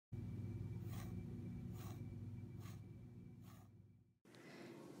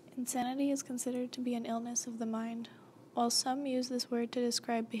Insanity is considered to be an illness of the mind. While some use this word to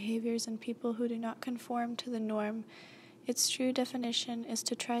describe behaviors in people who do not conform to the norm, its true definition is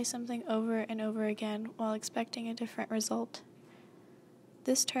to try something over and over again while expecting a different result.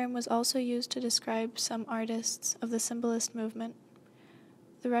 This term was also used to describe some artists of the symbolist movement.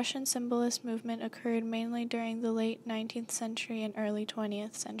 The Russian symbolist movement occurred mainly during the late 19th century and early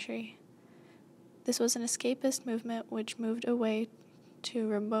 20th century. This was an escapist movement which moved away to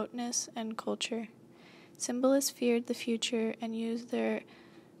remoteness and culture. Symbolists feared the future and used their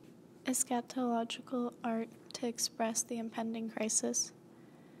eschatological art to express the impending crisis.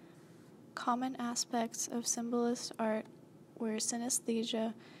 Common aspects of symbolist art were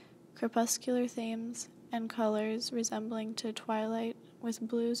synesthesia, crepuscular themes, and colors resembling to twilight with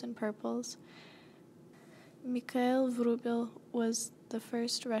blues and purples. Mikhail Vrubel was the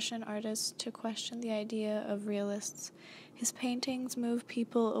first Russian artist to question the idea of realists. His paintings moved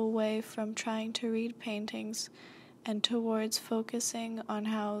people away from trying to read paintings and towards focusing on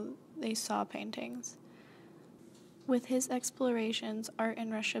how they saw paintings. With his explorations, art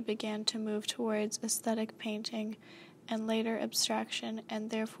in Russia began to move towards aesthetic painting and later abstraction, and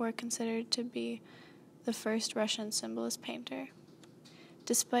therefore considered to be the first Russian symbolist painter.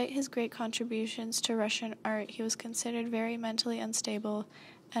 Despite his great contributions to Russian art, he was considered very mentally unstable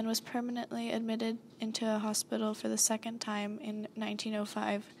and was permanently admitted into a hospital for the second time in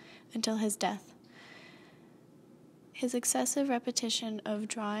 1905 until his death. His excessive repetition of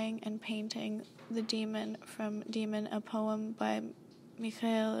drawing and painting The Demon from Demon, a poem by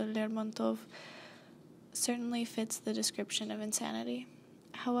Mikhail certainly fits the description of insanity.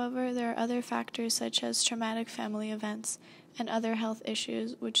 However, there are other factors such as traumatic family events and other health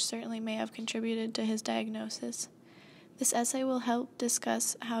issues which certainly may have contributed to his diagnosis. This essay will help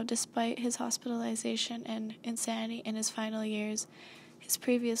discuss how, despite his hospitalization and insanity in his final years, his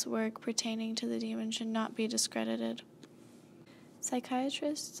previous work pertaining to the demon should not be discredited.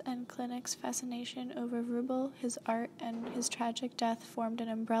 Psychiatrists' and clinics' fascination over Vrubel, his art, and his tragic death formed an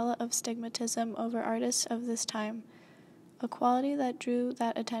umbrella of stigmatism over artists of this time. A quality that drew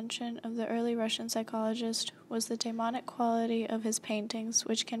that attention of the early Russian psychologist was the demonic quality of his paintings,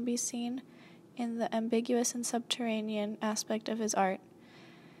 which can be seen in the ambiguous and subterranean aspect of his art.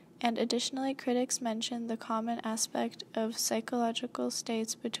 And additionally, critics mention the common aspect of psychological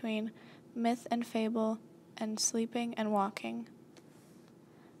states between myth and fable and sleeping and walking.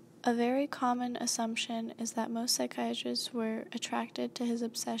 A very common assumption is that most psychiatrists were attracted to his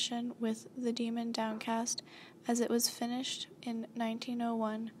obsession with The Demon Downcast, as it was finished in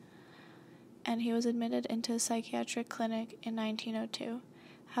 1901, and he was admitted into a psychiatric clinic in 1902.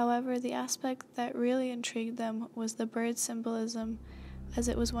 However, the aspect that really intrigued them was the bird symbolism, as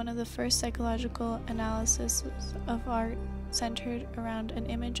it was one of the first psychological analyses of art centered around an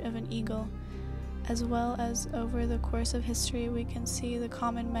image of an eagle, as well as over the course of history we can see the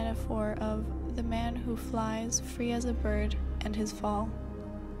common metaphor of the man who flies free as a bird and his fall.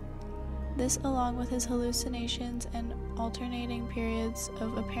 This, along with his hallucinations and alternating periods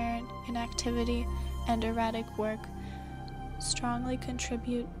of apparent inactivity and erratic work, strongly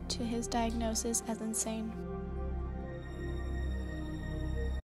contribute to his diagnosis as insane.